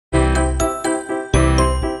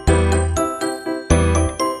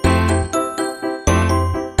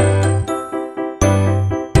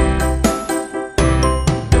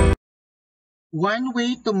One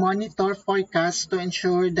way to monitor forecasts to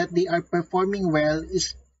ensure that they are performing well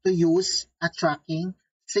is to use a tracking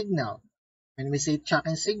signal. When we say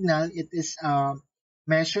tracking signal, it is a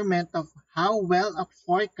measurement of how well a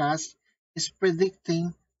forecast is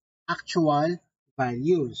predicting actual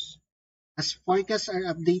values. As forecasts are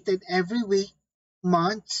updated every week,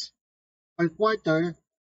 month, or quarter,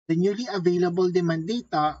 the newly available demand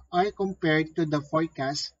data are compared to the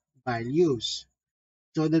forecast values.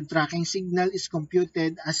 So the tracking signal is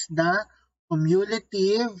computed as the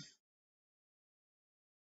cumulative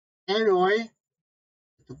error,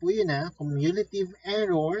 ito po yun cumulative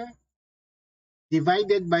error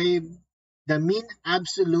divided by the mean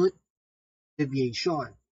absolute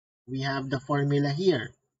deviation. We have the formula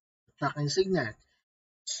here, tracking signal.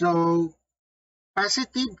 So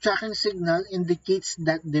positive tracking signal indicates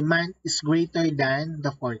that demand is greater than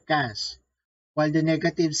the forecast, while the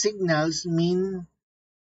negative signals mean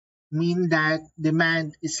that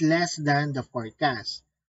demand is less than the forecast.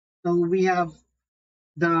 So we have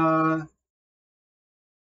the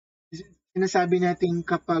sinasabi natin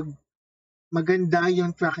kapag maganda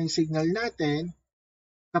yung tracking signal natin,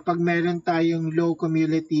 kapag meron tayong low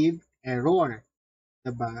cumulative error.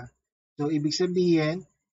 Diba? So ibig sabihin,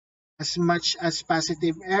 as much as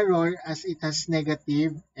positive error as it has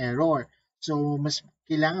negative error. So mas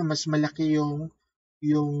kailangan mas malaki yung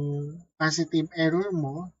positive error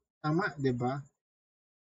mo, tama, 'di ba?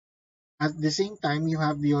 At the same time, you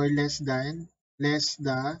have your less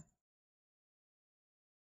the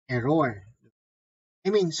error.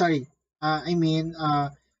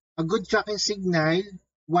 A good tracking signal,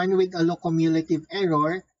 one with a low cumulative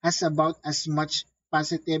error, has about as much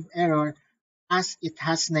positive error as it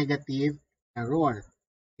has negative error.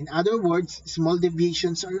 In other words, small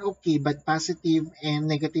deviations are okay, but positive and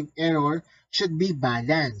negative error should be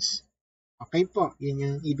balanced. Okay po, yun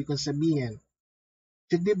yung ibig kong sabihin.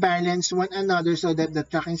 Should be balanced one another so that the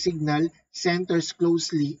tracking signal centers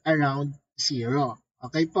closely around zero.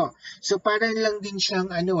 Okay po. So parang lang din siyang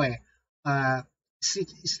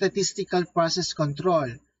statistical process control.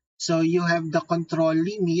 So you have the control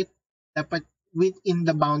limit, dapat within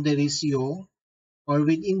the boundaries yung or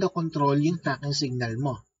within the control yung tracking signal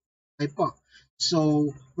mo. Okay po. So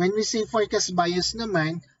when we say forecast bias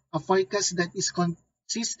naman, a forecast that is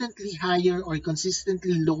consistently higher or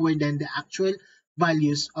consistently lower than the actual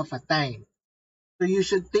values of a time. So you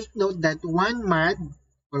should take note that one MAD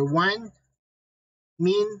or one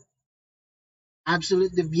mean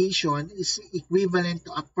absolute deviation is equivalent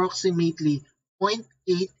to approximately 0.8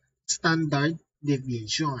 standard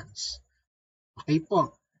deviations. Okay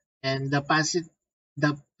po. And the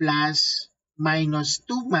plus minus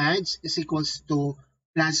 2 MADs is equals to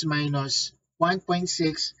plus minus 1.6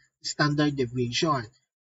 standard deviation.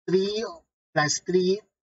 3 plus 3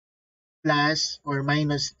 plus or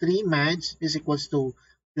minus 3 MADs is equals to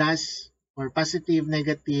plus or positive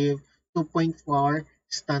negative 2.4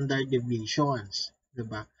 standard deviations.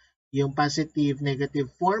 Diba? Yung positive negative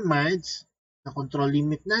 4 MADs, na control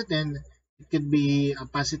limit natin, it could be a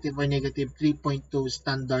positive or negative 3.2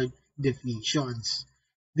 standard deviations.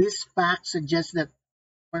 This fact suggests that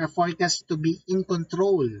for a forecast to be in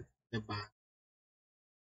control, diba?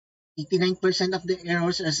 89% of the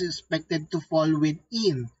errors are expected to fall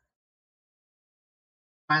within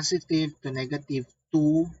positive to negative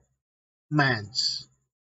 2 MADs,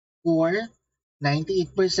 or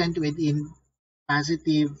 98% within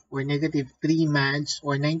positive or negative 3 MADs,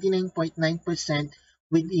 or 99.9%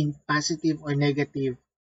 within positive or negative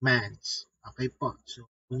MADs. Okay po. So,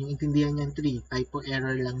 kung yung intindihan yung 3, typo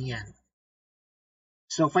error lang yan.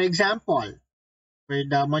 So, for example, for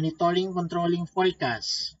the monitoring controlling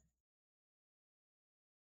forecast,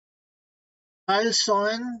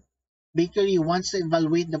 Carlson Bakery wants to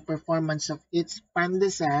evaluate the performance of its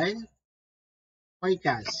pandesal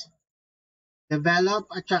forecast. Develop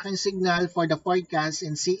a tracking signal for the forecast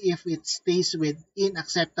and see if it stays within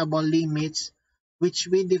acceptable limits, which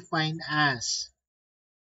we define as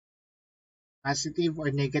positive or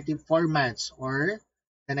negative formats, or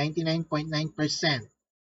the 99.9%.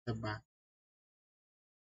 Diba?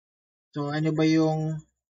 So ano ba yung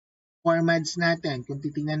formats natin? Kung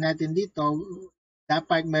titingnan natin dito,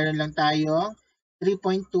 dapat meron lang tayong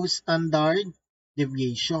 3.2 standard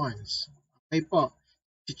deviations. Okay po.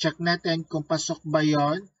 I-check natin kung pasok ba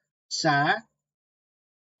yon sa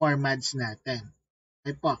formats natin.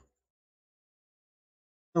 Okay po.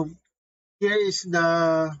 So here is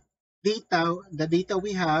the data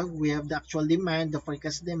we have. We have the actual demand, the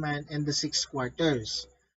forecast demand, and the 6 quarters.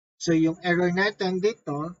 So yung error natin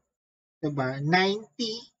dito, diba, 90,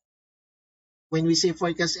 when we say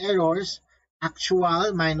forecast errors,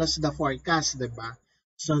 actual minus the forecast, diba?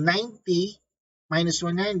 So 90 minus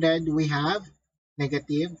 100, we have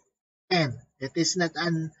negative 10. It is not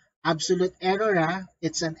an absolute error,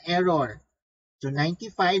 it's an error. So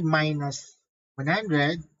 95 minus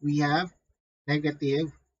 100, we have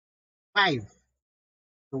negative 5.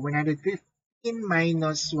 So 115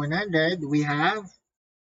 minus 100, we have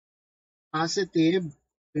positive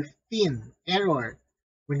 15. Error.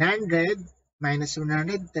 100 minus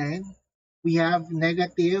 110, we have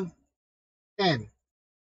negative 10.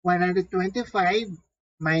 125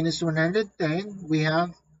 minus 110, we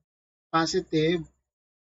have positive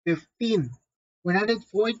 15.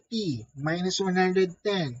 140 minus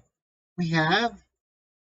 110, we have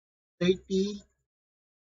 30,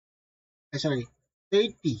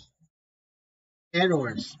 30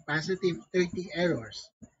 errors, positive 30 errors.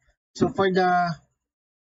 So for the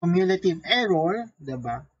cumulative error,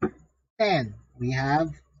 diba, 10, we have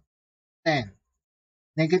 10.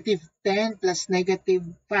 Negative 10 plus negative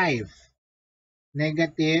 5,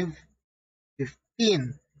 negative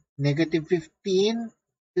 15. Negative 15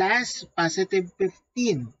 plus positive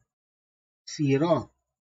 15, 0.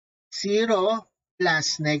 0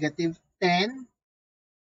 plus negative 10,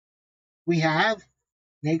 we have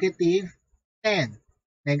negative 10.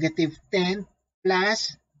 Negative 10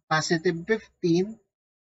 plus positive 15,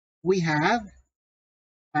 we have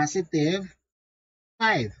positive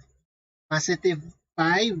 5. Positive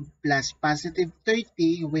 5 plus positive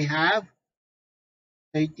 30, we have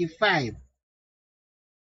 35.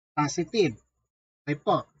 Positive. Okay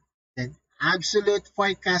po. Then, absolute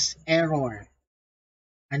forecast error.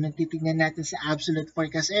 Anong titingnan natin sa absolute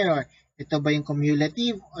forecast error? Ito ba yung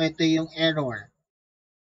cumulative o ito yung error?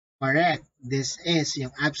 Correct. This is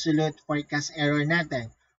yung absolute forecast error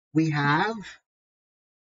natin. We have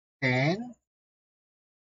 10,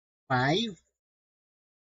 5,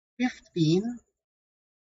 15,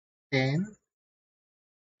 10,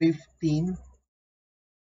 15,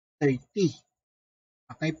 30.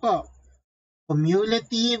 Okay po.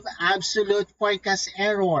 Cumulative absolute forecast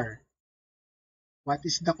error. What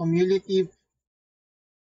is the cumulative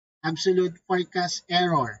absolute forecast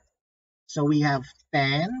error? So we have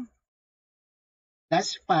 10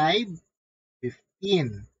 plus 5,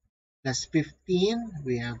 15. Plus 15,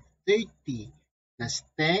 we have 30. Plus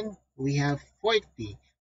 10, we have 40.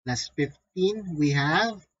 Plus 15, we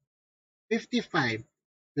have 55.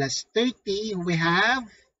 Plus 30, we have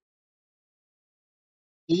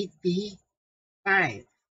 85.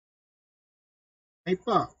 Okay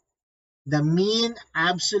po. The mean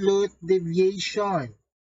absolute deviation.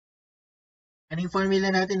 Ano yung formula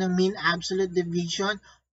natin ng mean absolute deviation?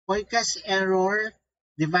 Forecast error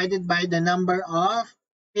divided by the number of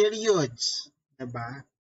periods. Diba?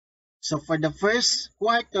 So for the first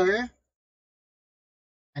quarter,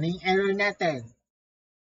 ano yung error natin?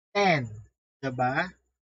 10. Diba?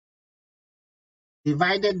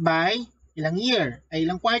 Divided by ilang year? Ay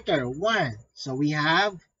ilang quarter? 1. So we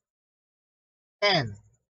have 10.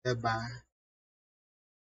 Diba?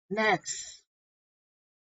 Next.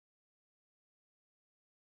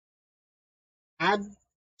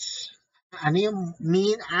 Ano yung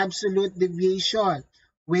mean absolute deviation?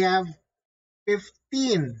 We have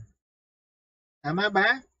 15. Tama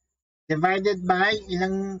ba? Divided by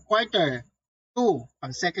ilang quarter? 2.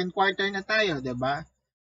 Pang second quarter na tayo, diba?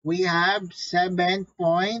 We have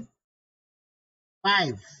 7.5.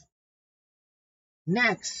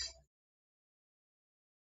 Next.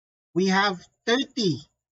 We have 30.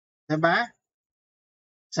 Diba?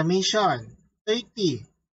 Summation. 30.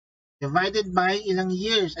 Divided by ilang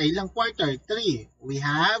years, ay ilang quarter? 3. We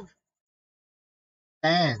have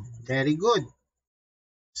 10. Very good.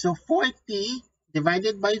 So 40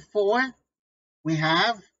 divided by 4, we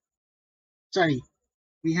have 10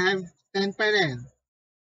 pa rin.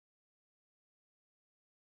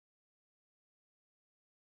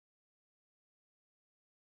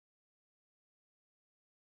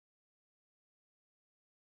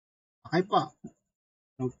 Okay po.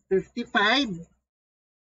 So 55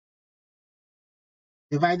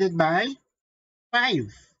 divided by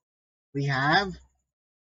 5, we have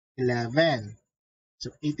 11.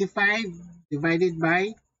 So 85 divided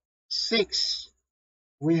by 6,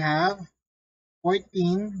 we have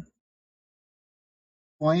 14.2.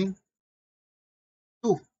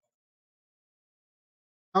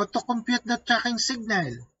 How to compute the tracking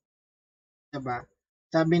signal? Diba?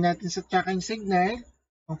 Sabi natin sa tracking signal,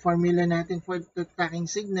 ang formula natin for the tracking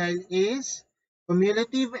signal is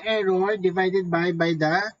cumulative error divided by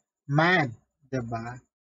the MAD. Diba?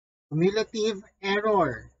 Cumulative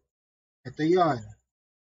error. Ito yon.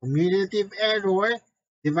 Cumulative error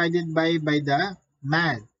divided by the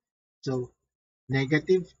MAD. So,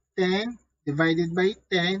 Negative 10 divided by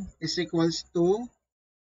 10 is equals to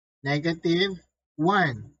negative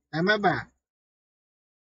 1. Tama ba?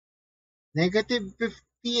 Negative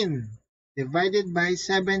 15 divided by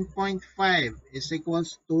 7.5 is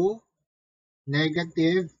equals to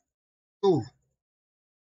negative 2.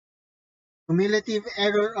 Cumulative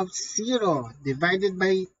error of 0 divided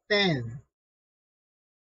by 10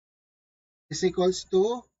 is equals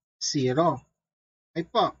to 0. Okay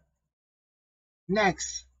po.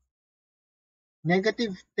 Next,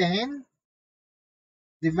 negative 10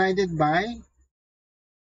 divided by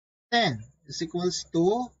 10 is equals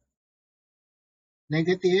to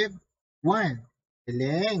negative 1.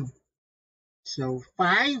 Galing. So,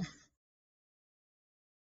 5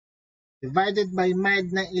 divided by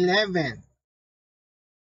mad na 11.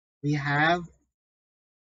 We have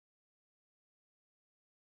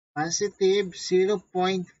positive 0.5.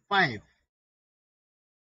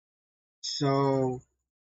 So,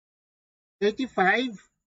 35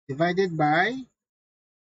 divided by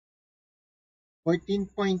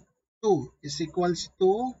 14.2 is equals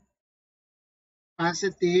to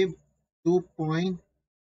positive 2.5.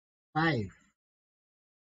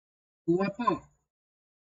 Kuha po.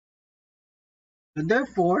 So,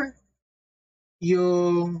 therefore,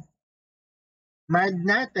 yung mad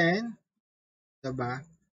natin, diba?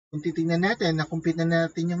 Kung titingnan natin, na-complete na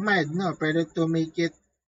natin yung mad, no? Pero to make it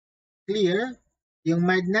clear, yung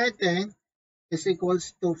mad natin is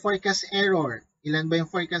equals to forecast error. Ilan ba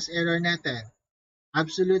yung forecast error natin?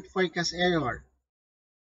 Absolute forecast error.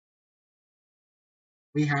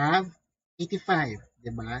 We have 85,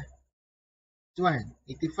 diba? This one,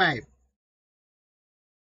 85.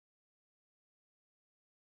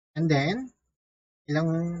 And then,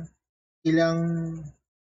 ilang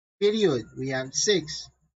period? We have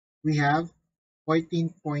 6. We have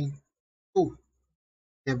 14.2.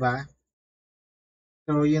 Diba?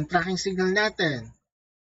 So, yung tracking signal natin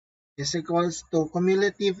is equals to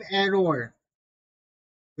cumulative error,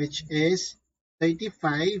 which is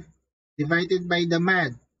 35 divided by the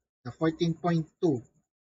mad, the 14.2,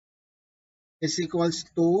 is equals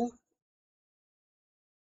to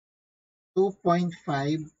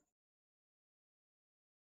 2.5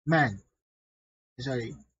 mad.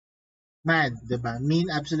 Sorry, mad, diba?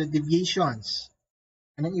 Mean absolute deviations.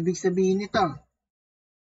 Anong ibig sabihin nito?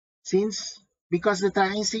 Because the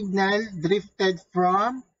tracking signal drifted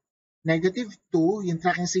from negative 2, yung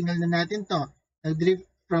tracking signal na natin to, nag-drift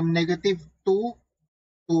from negative 2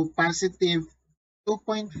 to positive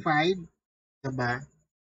 2.5, diba?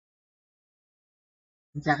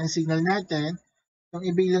 Yung tracking signal natin, yung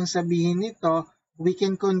ibig lang sabihin nito, we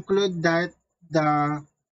can conclude that the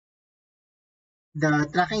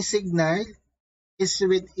tracking signal is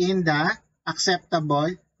within the acceptable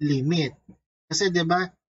limit. Kasi diba,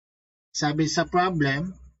 sabi sa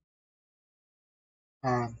problem,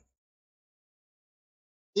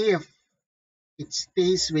 if it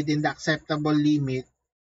stays within the acceptable limit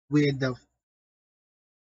with the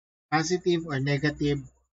positive or negative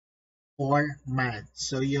or mad.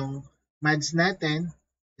 So yung mads natin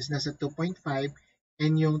is nasa 2.5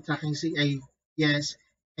 and yung tracking signal ay yes,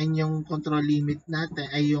 and yung control limit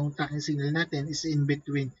natin ay yung tracking signal natin is in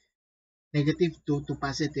between negative 2 to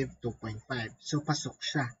positive 2.5. So pasok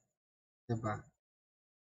siya. Diba?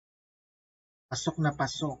 Pasok na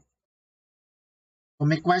pasok. Kung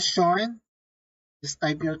may question, just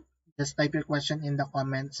type your question in the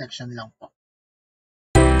comment section lang po.